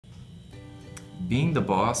Being the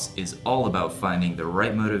boss is all about finding the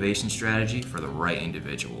right motivation strategy for the right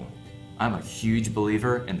individual. I'm a huge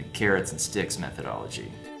believer in the carrots and sticks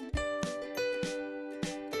methodology.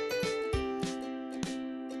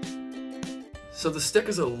 So the stick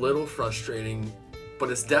is a little frustrating,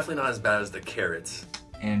 but it's definitely not as bad as the carrots.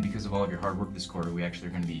 And because of all of your hard work this quarter, we actually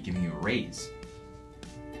are going to be giving you a raise.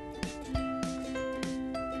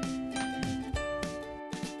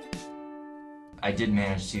 I did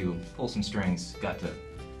manage to pull some strings, got to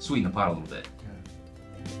sweeten the pot a little bit.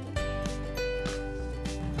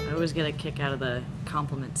 I always get a kick out of the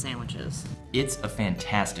compliment sandwiches. It's a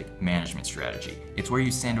fantastic management strategy. It's where you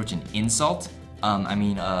sandwich an insult,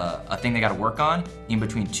 a thing they gotta work on, in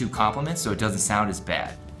between two compliments so it doesn't sound as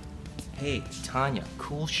bad. Hey, Tanya,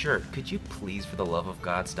 cool shirt. Could you please, for the love of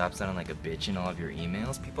God, stop sounding like a bitch in all of your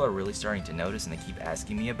emails? People are really starting to notice and they keep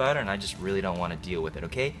asking me about it and I just really don't want to deal with it,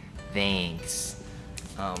 okay? Thanks.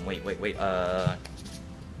 Wait.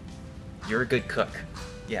 You're a good cook.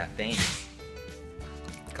 Yeah, thanks.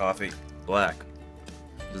 Coffee. Black.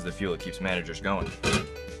 This is the fuel that keeps managers going.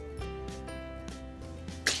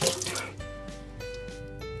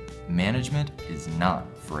 Management is not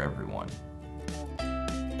for everyone.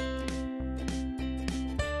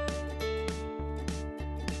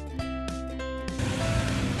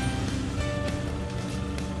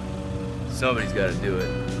 Somebody's got to do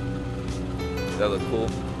it. Does that look cool?